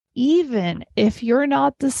even if you're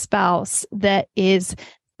not the spouse that is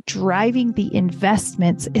driving the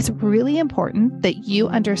investments, it's really important that you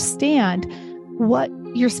understand what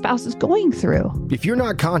your spouse is going through. If you're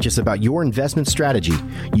not conscious about your investment strategy,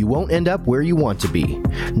 you won't end up where you want to be,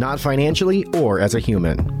 not financially or as a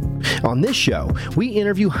human. On this show, we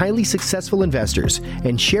interview highly successful investors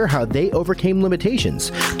and share how they overcame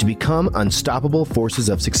limitations to become unstoppable forces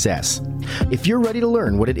of success. If you're ready to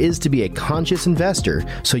learn what it is to be a conscious investor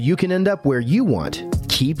so you can end up where you want,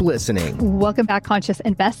 keep listening. Welcome back, Conscious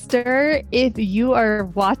Investor. If you are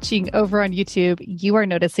watching over on YouTube, you are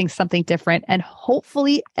noticing something different. And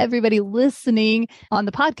hopefully everybody listening on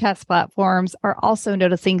the podcast platforms are also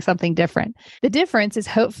noticing something different. The difference is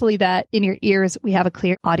hopefully that in your ears, we have a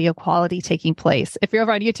clear audio quality taking place. If you're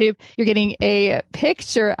over on YouTube, you're getting a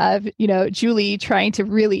picture of, Julie trying to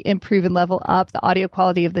really improve and level up the audio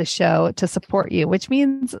quality of the show to support you, which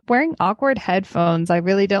means wearing awkward headphones. I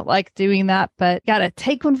really don't like doing that, but gotta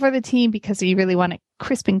take one for the team because you really want it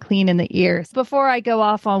crisp and clean in the ears. Before I go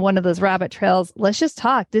off on one of those rabbit trails, let's just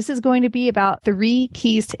talk. This is going to be about 3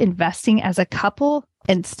 keys to investing as a couple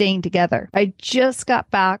and staying together. I just got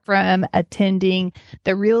back from attending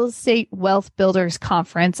the Real Estate Wealth Builders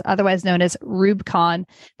Conference, otherwise known as RUBCon,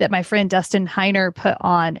 that my friend Dustin Heiner put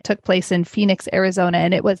on. It took place in Phoenix, Arizona,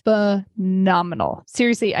 and it was phenomenal.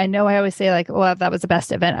 Seriously, I know I always say that was the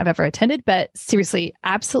best event I've ever attended, but seriously,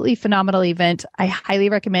 absolutely phenomenal event. I highly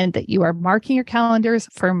recommend that you are marking your calendars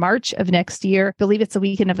for March of next year. I believe it's the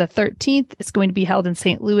weekend of the 13th. It's going to be held in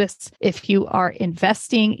St. Louis. If you are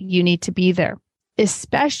investing, you need to be there,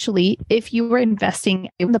 especially if you were investing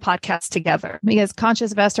in the podcast together. Because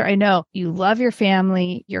Conscious Investor, I know you love your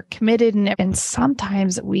family, you're committed, and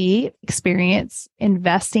sometimes we experience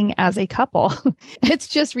investing as a couple. It's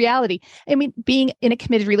just reality. I mean, being in a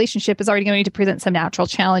committed relationship is already going to present some natural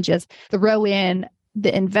challenges. Throw in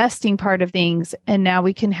the investing part of things, and now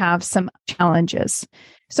we can have some challenges.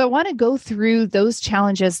 So I want to go through those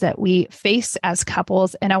challenges that we face as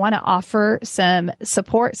couples, and I want to offer some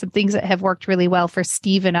support, some things that have worked really well for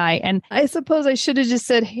Steve and I. And I suppose I should have just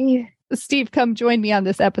said, hey, Steve, come join me on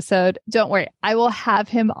this episode. Don't worry, I will have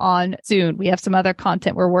him on soon. We have some other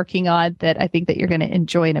content we're working on that I think that you're going to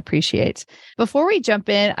enjoy and appreciate. Before we jump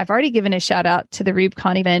in, I've already given a shout out to the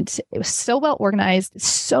RUBCon event. It was so well organized,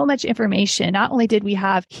 so much information. Not only did we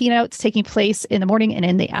have keynotes taking place in the morning and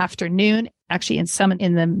in the afternoon, actually in some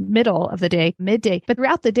in the middle of the day, midday, but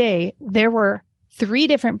throughout the day, there were 3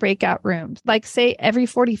 different breakout rooms. Like say every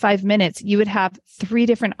 45 minutes, you would have 3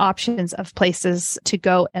 different options of places to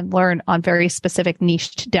go and learn on very specific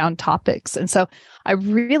niched down topics. And so I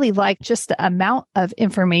really like just the amount of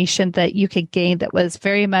information that you could gain that was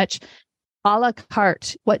very much a la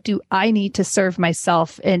carte. What do I need to serve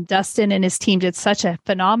myself? And Dustin and his team did such a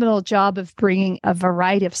phenomenal job of bringing a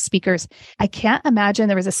variety of speakers. I can't imagine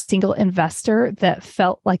there was a single investor that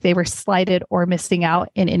felt like they were slighted or missing out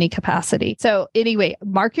in any capacity. So anyway,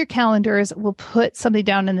 mark your calendars. We'll put something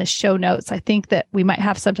down in the show notes. I think that we might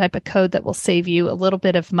have some type of code that will save you a little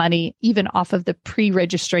bit of money, even off of the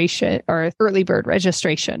pre-registration or early bird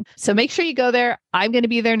registration. So make sure you go there. I'm going to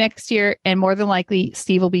be there next year, and more than likely,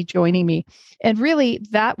 Steve will be joining me. And really,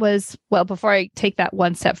 that was, well, before I take that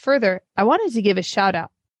one step further, I wanted to give a shout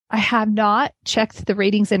out. I have not checked the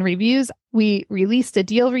ratings and reviews. We released a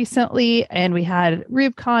deal recently and we had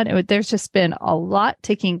RUBCon. There's just been a lot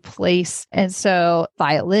taking place. And so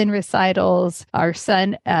violin recitals, our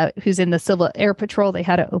son, who's in the Civil Air Patrol, they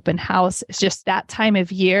had an open house. It's just that time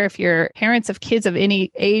of year. If you're parents of kids of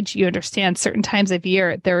any age, you understand certain times of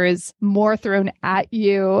year, there is more thrown at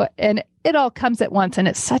you, and it all comes at once, and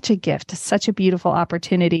it's such a gift, such a beautiful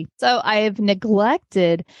opportunity. So I have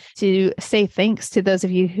neglected to say thanks to those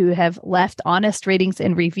of you who have left honest ratings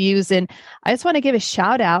and reviews. And I just want to give a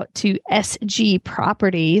shout out to SG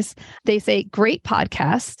Properties. They say, great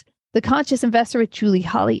podcast. The Conscious Investor with Julie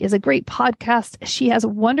Holly is a great podcast. She has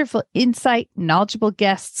wonderful insight, knowledgeable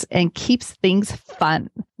guests, and keeps things fun.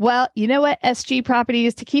 Well, you know what, SG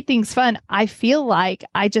Properties, to keep things fun, I feel like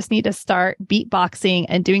I just need to start beatboxing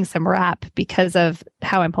and doing some rap because of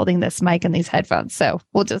how I'm holding this mic and these headphones. So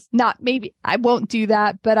we'll just maybe I won't do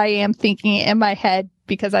that, but I am thinking in my head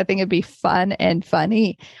because I think it'd be fun and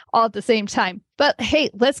funny all at the same time. But hey,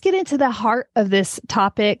 let's get into the heart of this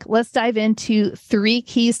topic. Let's dive into 3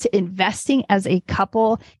 keys to investing as a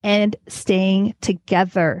couple and staying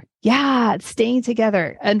together. Yeah, staying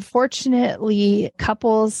together. Unfortunately,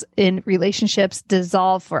 couples in relationships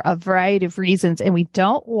dissolve for a variety of reasons, and we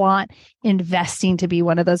don't want investing to be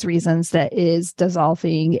one of those reasons that is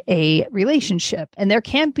dissolving a relationship. And there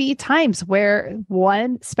can be times where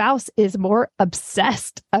one spouse is more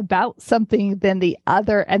obsessed about something than the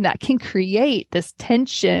other, and that can create this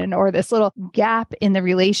tension or this little gap in the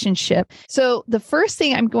relationship. So the first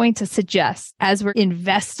thing I'm going to suggest as we're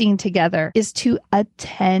investing together is to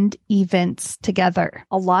attend events together.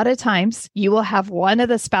 A lot of times you will have one of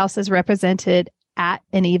the spouses represented at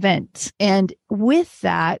an event. And with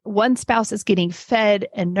that, one spouse is getting fed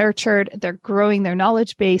and nurtured. They're growing their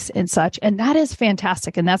knowledge base and such. And that is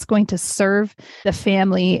fantastic. And that's going to serve the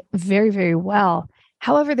family very, very well.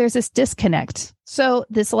 However, there's this disconnect. So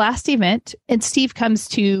this last event, and Steve comes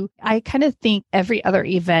to, I kind of think every other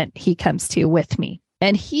event he comes to with me.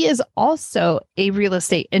 And he is also a real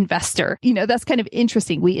estate investor. That's kind of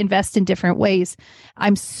interesting. We invest in different ways.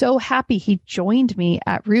 I'm so happy he joined me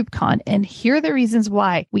at RubeCon. And here are the reasons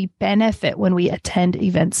why we benefit when we attend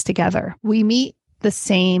events together. We meet the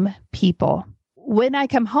same people. When I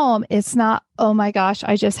come home, it's not, oh my gosh,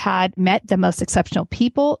 I just had met the most exceptional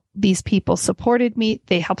people. These people supported me.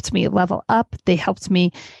 They helped me level up. They helped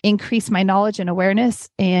me increase my knowledge and awareness.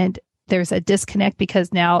 And there's a disconnect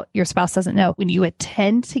because now your spouse doesn't know. When you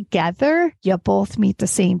attend together, you both meet the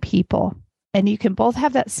same people and you can both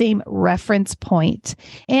have that same reference point.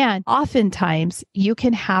 And oftentimes you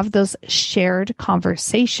can have those shared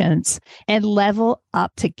conversations and level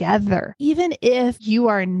up together. Even if you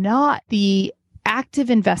are not the active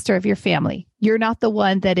investor of your family, you're not the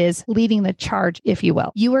one that is leading the charge, if you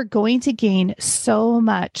will. You are going to gain so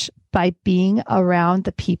much by being around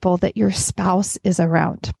the people that your spouse is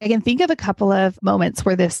around. I can think of a couple of moments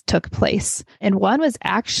where this took place. And one was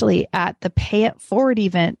actually at the Pay It Forward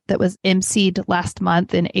event that was emceed last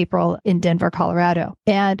month in April in Denver, Colorado.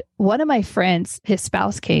 And one of my friends, his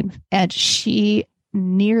spouse came and she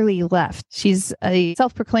nearly left. She's a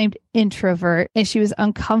self-proclaimed introvert and she was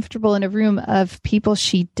uncomfortable in a room of people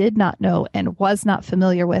she did not know and was not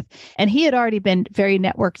familiar with. And he had already been very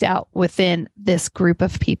networked out within this group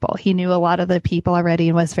of people. He knew a lot of the people already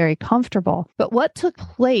and was very comfortable. But what took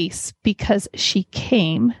place, because she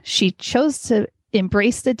came, she chose to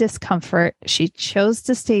embrace the discomfort. She chose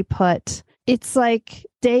to stay put. It's like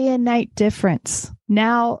day and night difference.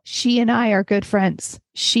 Now she and I are good friends.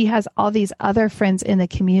 She has all these other friends in the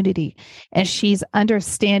community and she's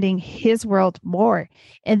understanding his world more.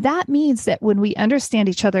 And that means that when we understand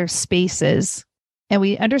each other's spaces and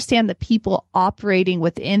we understand the people operating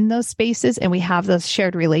within those spaces and we have those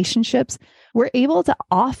shared relationships, we're able to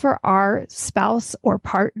offer our spouse or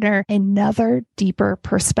partner another deeper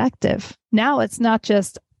perspective. Now it's not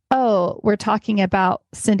just, oh, we're talking about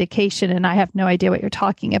syndication and I have no idea what you're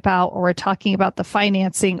talking about, or we're talking about the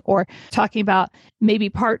financing or talking about maybe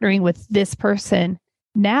partnering with this person.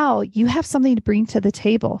 Now you have something to bring to the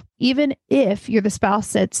table. Even if you're the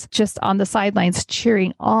spouse that's just on the sidelines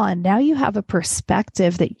cheering on, now you have a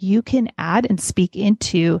perspective that you can add and speak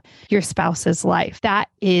into your spouse's life. That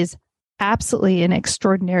is absolutely an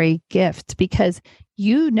extraordinary gift because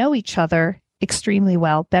you know each other extremely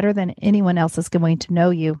well, better than anyone else is going to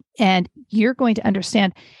know you. And you're going to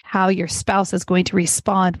understand how your spouse is going to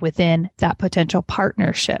respond within that potential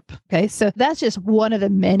partnership. Okay. So that's just one of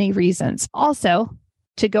the many reasons. Also,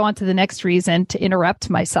 to go on to the next reason to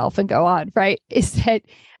interrupt myself and go on, right, is that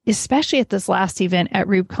especially at this last event at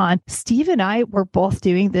RubeCon, Steve and I were both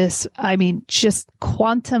doing this, just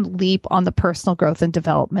quantum leap on the personal growth and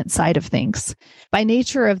development side of things. By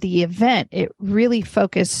nature of the event, it really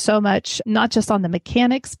focused so much, not just on the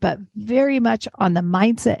mechanics, but very much on the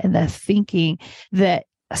mindset and the thinking that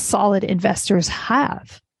solid investors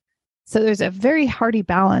have. So there's a very hearty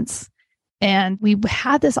balance. And we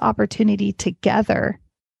had this opportunity together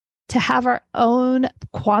to have our own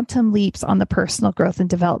quantum leaps on the personal growth and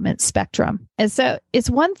development spectrum. And so it's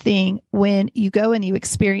one thing when you go and you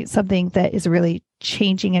experience something that is really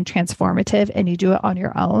changing and transformative and you do it on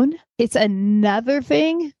your own. It's another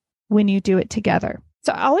thing when you do it together.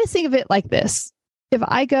 So I always think of it like this. If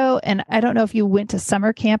I go, and I don't know if you went to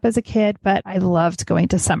summer camp as a kid, but I loved going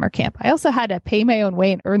to summer camp. I also had to pay my own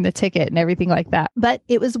way and earn the ticket and everything like that, but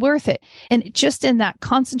it was worth it. And just in that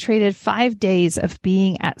concentrated 5 days of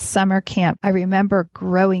being at summer camp, I remember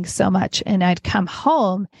growing so much. And I'd come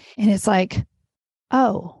home and it's like,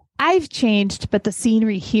 oh, I've changed, but the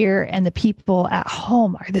scenery here and the people at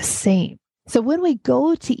home are the same. So when we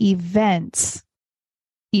go to events,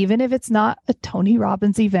 even if it's not a Tony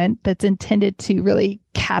Robbins event that's intended to really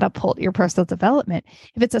catapult your personal development,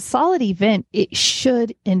 if it's a solid event, it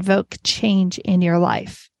should invoke change in your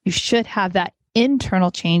life. You should have that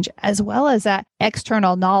internal change as well as that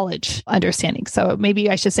external knowledge understanding. So maybe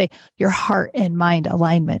I should say your heart and mind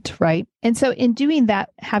alignment, right? And so in doing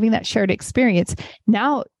that, having that shared experience,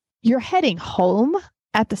 now you're heading home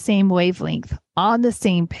at the same wavelength, on the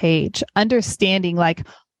same page, understanding like,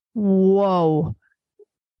 whoa,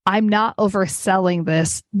 I'm not overselling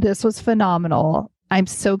this. This was phenomenal. I'm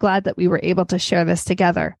so glad that we were able to share this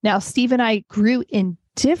together. Now, Steve and I grew in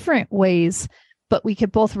different ways, but we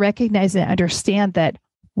could both recognize and understand that,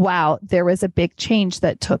 wow, there was a big change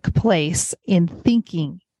that took place in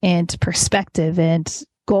thinking and perspective and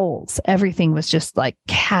goals. Everything was just like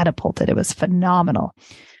catapulted. It was phenomenal.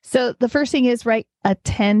 So the first thing is, right,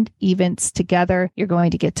 attend events together. You're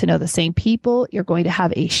going to get to know the same people. You're going to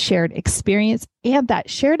have a shared experience. And that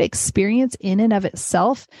shared experience in and of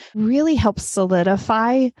itself really helps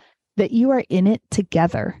solidify that you are in it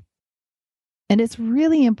together. And it's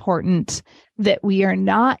really important that we are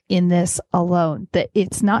not in this alone, that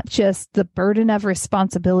it's not just the burden of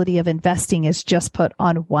responsibility of investing is just put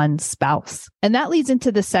on one spouse. And that leads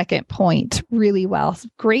into the second point really well.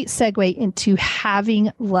 Great segue into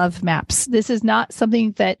having love maps. This is not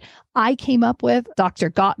something that I came up with.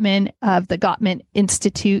 Dr. Gottman of the Gottman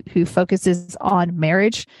Institute, who focuses on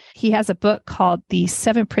marriage, he has a book called The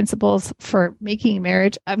 7 Principles for Making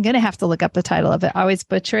Marriage. I'm going to have to look up the title of it. I always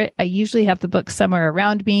butcher it. I usually have the book somewhere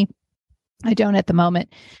around me. I don't at the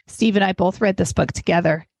moment. Steve and I both read this book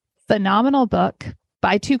together. Phenomenal book.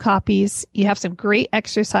 Buy 2 copies. You have some great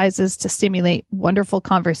exercises to stimulate wonderful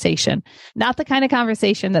conversation. Not the kind of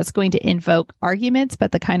conversation that's going to invoke arguments,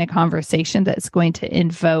 but the kind of conversation that's going to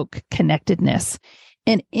invoke connectedness.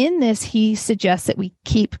 And in this, he suggests that we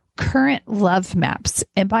keep current love maps.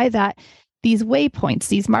 And by that, these waypoints,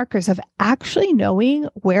 these markers of actually knowing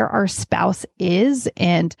where our spouse is,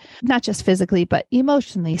 and not just physically, but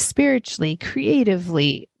emotionally, spiritually,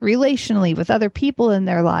 creatively, relationally with other people in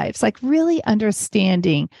their lives, like really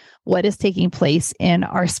understanding what is taking place in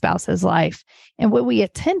our spouse's life. And when we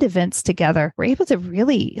attend events together, we're able to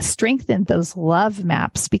really strengthen those love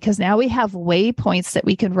maps because now we have waypoints that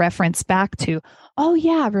we can reference back to. Oh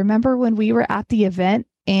yeah, remember when we were at the event?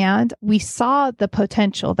 And we saw the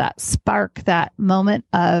potential, that spark, that moment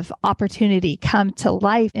of opportunity come to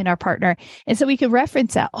life in our partner. And so we could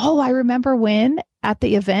reference that. Oh, I remember when at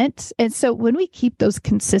the event. And so when we keep those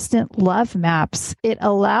consistent love maps, it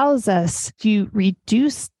allows us to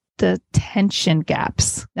reduce the tension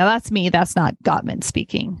gaps. Now that's me. That's not Gottman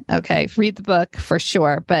speaking. Okay. Read the book for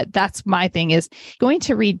sure. But that's my thing is going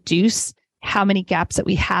to reduce how many gaps that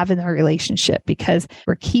we have in our relationship because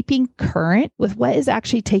we're keeping current with what is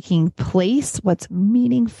actually taking place, what's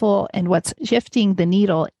meaningful, and what's shifting the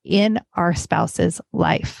needle in our spouse's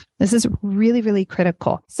life. This is really, really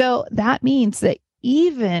critical. So that means that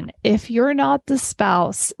even if you're not the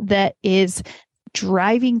spouse that is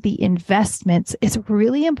driving the investments, it's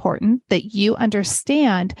really important that you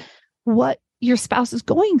understand what your spouse is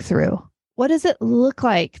going through. What does it look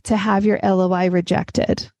like to have your LOI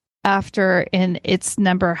rejected? After in its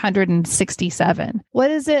number 167. What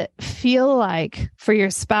does it feel like for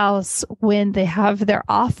your spouse when they have their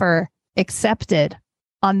offer accepted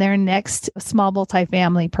on their next small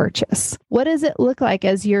multifamily purchase? What does it look like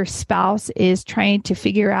as your spouse is trying to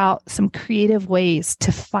figure out some creative ways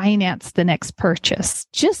to finance the next purchase?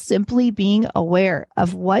 Just simply being aware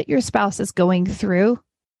of what your spouse is going through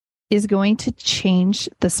is going to change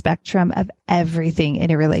the spectrum of everything in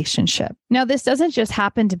a relationship. Now, this doesn't just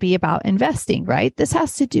happen to be about investing, right? This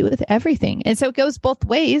has to do with everything. And so it goes both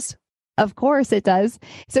ways. Of course it does.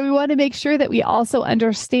 So we want to make sure that we also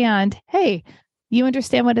understand, hey, you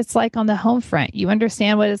understand what it's like on the home front. You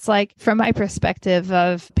understand what it's like from my perspective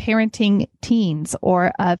of parenting teens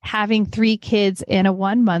or of having 3 kids and a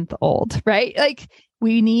 1-month-old, right? Like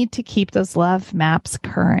we need to keep those love maps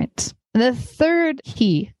current. And the third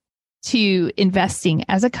key to investing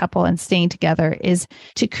as a couple and staying together is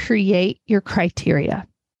to create your criteria.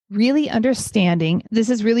 Really understanding this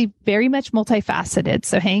is really very much multifaceted.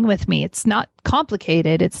 So hang with me. It's not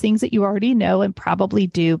complicated. It's things that you already know and probably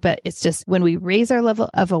do, but it's just when we raise our level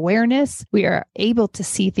of awareness, we are able to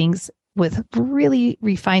see things with really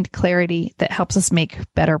refined clarity that helps us make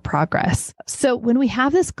better progress. So when we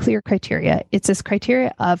have this clear criteria, it's this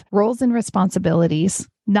criteria of roles and responsibilities,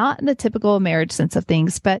 not in the typical marriage sense of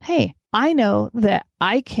things, but hey, I know that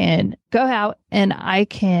I can go out and I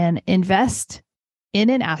can invest in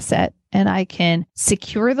an asset and I can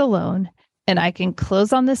secure the loan and I can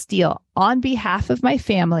close on this deal on behalf of my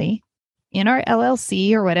family in our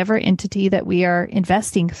LLC or whatever entity that we are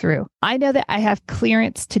investing through. I know that I have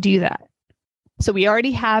clearance to do that. So we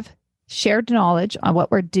already have shared knowledge on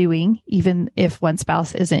what we're doing, even if one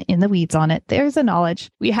spouse isn't in the weeds on it. There's a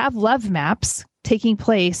knowledge. We have love maps taking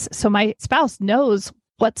place. So my spouse knows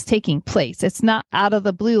what's taking place. It's not out of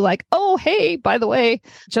the blue like, oh, hey, by the way,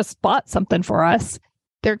 just bought something for us.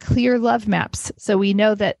 They're clear love maps. So we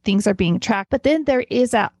know that things are being tracked. But then there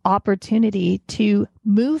is that opportunity to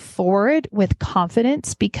move forward with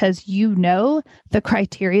confidence because you know the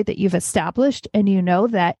criteria that you've established and you know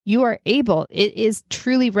that you are able, it is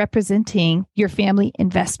truly representing your family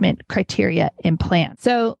investment criteria and plan.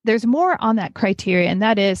 So there's more on that criteria, and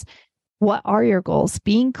that is, what are your goals?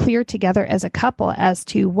 Being clear together as a couple as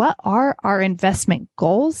to what are our investment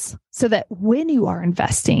goals so that when you are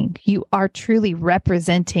investing, you are truly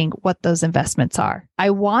representing what those investments are.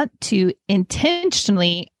 I want to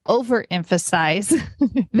intentionally overemphasize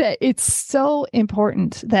that it's so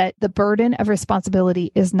important that the burden of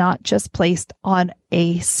responsibility is not just placed on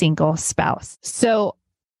a single spouse. So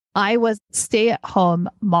I was a stay-at-home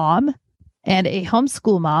mom and a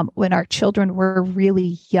homeschool mom when our children were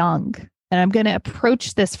really young. And I'm going to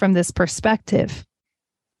approach this from this perspective.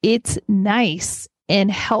 It's nice and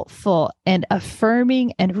helpful and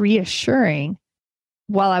affirming and reassuring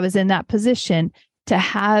while I was in that position to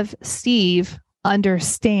have Steve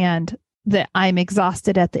understand that I'm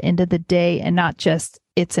exhausted at the end of the day and not just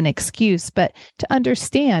it's an excuse, but to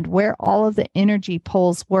understand where all of the energy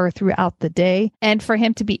pulls were throughout the day and for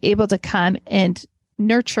him to be able to come and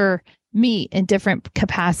nurture me in different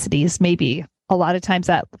capacities. Maybe a lot of times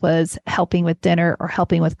that was helping with dinner or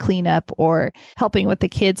helping with cleanup or helping with the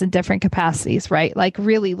kids in different capacities, right? Like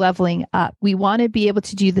really leveling up. We want to be able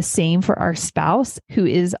to do the same for our spouse who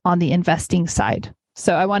is on the investing side.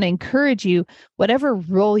 So I want to encourage you, whatever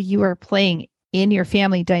role you are playing in your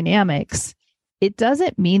family dynamics, it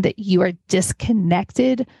doesn't mean that you are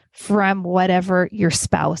disconnected from whatever your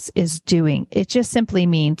spouse is doing. It just simply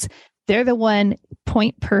means they're the one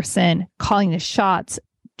point person calling the shots,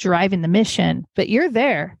 driving the mission, but you're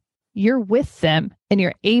there, you're with them, and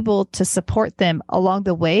you're able to support them along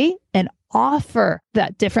the way and offer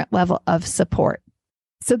that different level of support.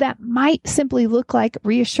 So that might simply look like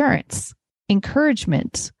reassurance,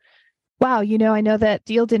 encouragement. Wow, I know that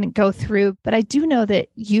deal didn't go through, but I do know that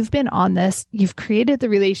you've been on this. You've created the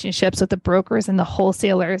relationships with the brokers and the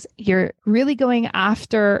wholesalers. You're really going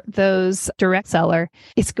after those direct seller.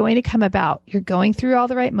 It's going to come about. You're going through all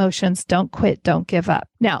the right motions. Don't quit. Don't give up.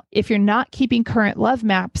 Now, if you're not keeping current love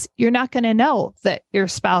maps, you're not going to know that your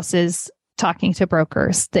spouse is talking to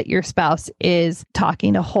brokers, that your spouse is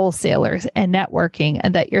talking to wholesalers and networking,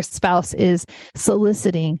 and that your spouse is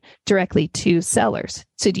soliciting directly to sellers.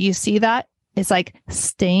 So do you see that? It's like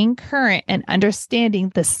staying current and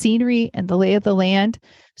understanding the scenery and the lay of the land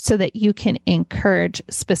so that you can encourage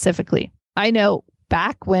specifically. I know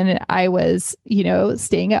back when I was,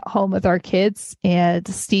 staying at home with our kids and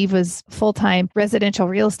Steve was full-time residential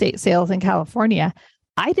real estate sales in California,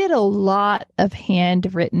 I did a lot of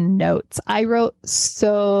handwritten notes. I wrote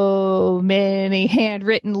so many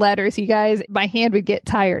handwritten letters, you guys. My hand would get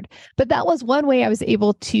tired. But that was one way I was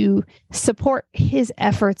able to support his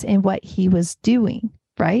efforts in what he was doing,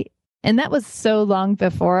 right? And that was so long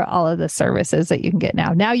before all of the services that you can get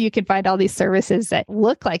now. Now you can find all these services that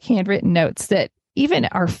look like handwritten notes that even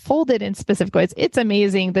are folded in specific ways. It's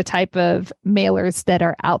amazing the type of mailers that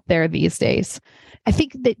are out there these days. I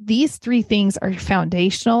think that these three things are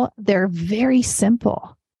foundational. They're very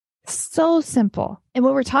simple, so simple. And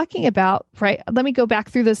what we're talking about, right? Let me go back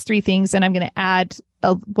through those three things and I'm going to add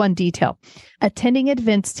one detail. Attending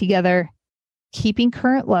events together, keeping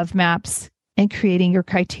current love maps, and creating your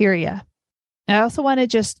criteria. I also want to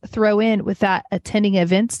just throw in with that attending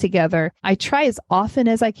events together. I try as often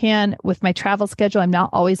as I can with my travel schedule. I'm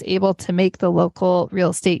not always able to make the local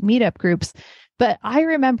real estate meetup groups, but I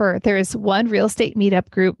remember there is one real estate meetup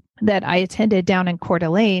group that I attended down in Coeur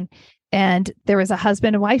d'Alene, and there was a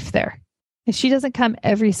husband and wife there. And she doesn't come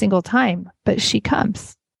every single time, but she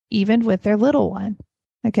comes even with their little one.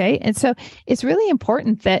 Okay. And so it's really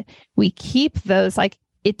important that we keep those, like,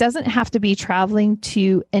 it doesn't have to be traveling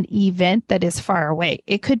to an event that is far away.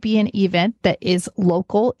 It could be an event that is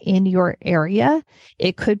local in your area.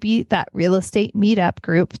 It could be that real estate meetup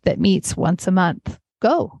group that meets once a month.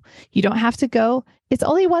 Go. You don't have to go. It's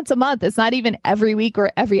only once a month. It's not even every week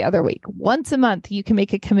or every other week. Once a month, you can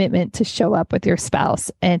make a commitment to show up with your spouse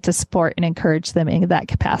and to support and encourage them in that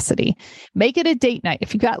capacity. Make it a date night.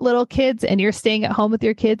 If you've got little kids and you're staying at home with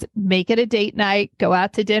your kids, make it a date night. Go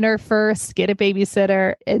out to dinner first, get a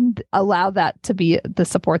babysitter, and allow that to be the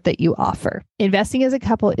support that you offer. Investing as a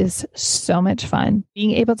couple is so much fun.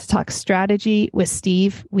 Being able to talk strategy with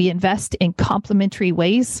Steve, we invest in complementary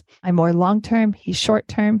ways. I'm more long-term, he's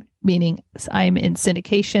short-term. meaning I'm in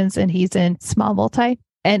syndications and he's in small multi.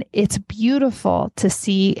 And it's beautiful to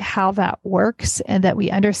see how that works and that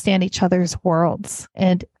we understand each other's worlds.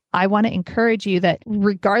 And I want to encourage you that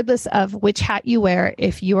regardless of which hat you wear,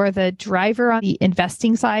 if you are the driver on the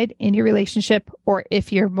investing side in your relationship, or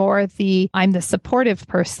if you're more I'm the supportive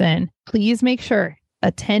person, please make sure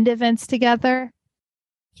attend events together.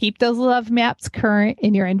 Keep those love maps current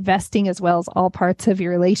in your investing as well as all parts of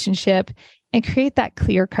your relationship, and create that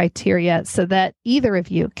clear criteria so that either of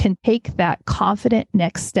you can take that confident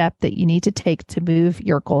next step that you need to take to move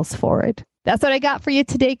your goals forward. That's what I got for you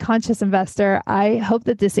today, Conscious Investor. I hope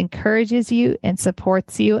that this encourages you and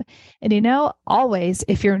supports you. And always,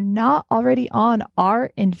 if you're not already on our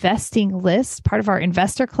investing list, part of our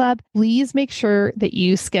investor club, please make sure that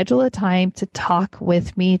you schedule a time to talk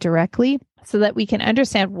with me directly so that we can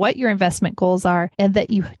understand what your investment goals are and that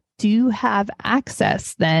you do have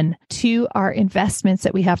access then to our investments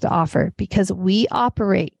that we have to offer, because we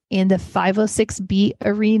operate in the 506B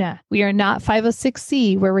arena. We are not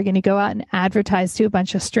 506C, where we're going to go out and advertise to a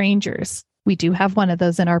bunch of strangers. We do have one of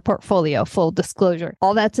those in our portfolio, full disclosure.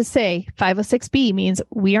 All that to say, 506B means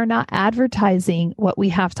we are not advertising what we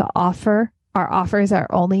have to offer. Our offers are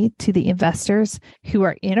only to the investors who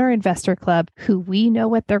are in our investor club, who we know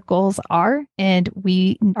what their goals are, and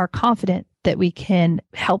we are confident that we can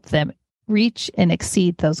help them reach and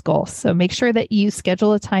exceed those goals. So make sure that you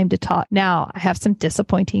schedule a time to talk. Now, I have some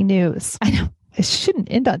disappointing news. I know it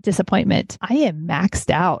shouldn't end on disappointment. I am maxed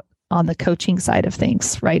out on the coaching side of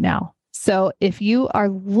things right now. So if you are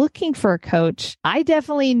looking for a coach, I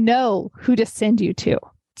definitely know who to send you to.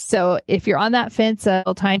 So if you're on that fence,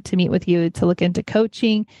 time to meet with you to look into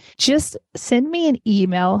coaching, just send me an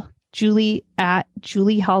email,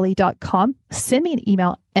 julie@julieholly.com. Send me an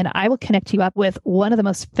email and I will connect you up with one of the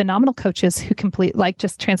most phenomenal coaches who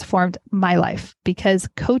just transformed my life, because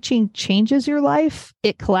coaching changes your life.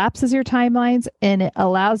 It collapses your timelines and it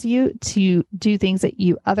allows you to do things that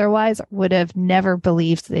you otherwise would have never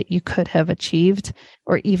believed that you could have achieved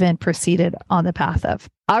or even proceeded on the path of.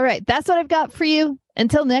 All right. That's what I've got for you.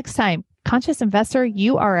 Until next time, Conscious Investor,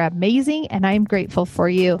 you are amazing and I'm grateful for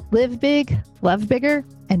you. Live big, love bigger,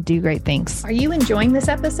 and do great things. Are you enjoying this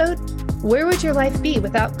episode? Where would your life be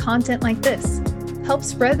without content like this? Help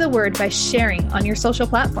spread the word by sharing on your social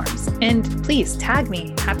platforms. And please tag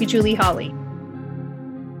me, Happy Julie Holly.